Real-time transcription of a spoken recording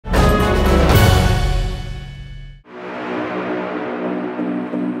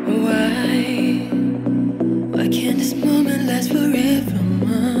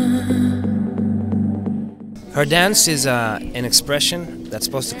Her dance is an expression that's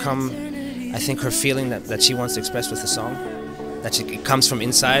supposed to come, I think her feeling that she wants to express with the song, it comes from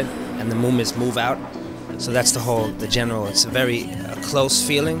inside and the movements move out. So that's the general, it's a very close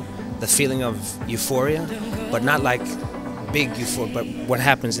feeling, the feeling of euphoria, but not like big euphoria, but what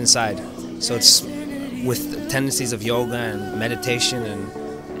happens inside. So it's with tendencies of yoga and meditation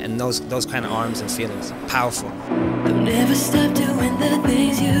and those kind of arms and feelings, powerful. Don't ever stop doing the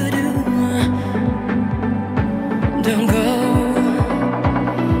things you do. Don't go.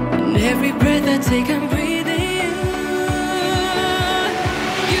 And every breath I take, I'm breathing.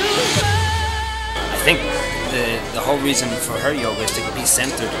 I think the whole reason for her yoga is to be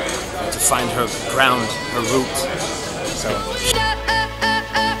centered, to find her ground, her root. So.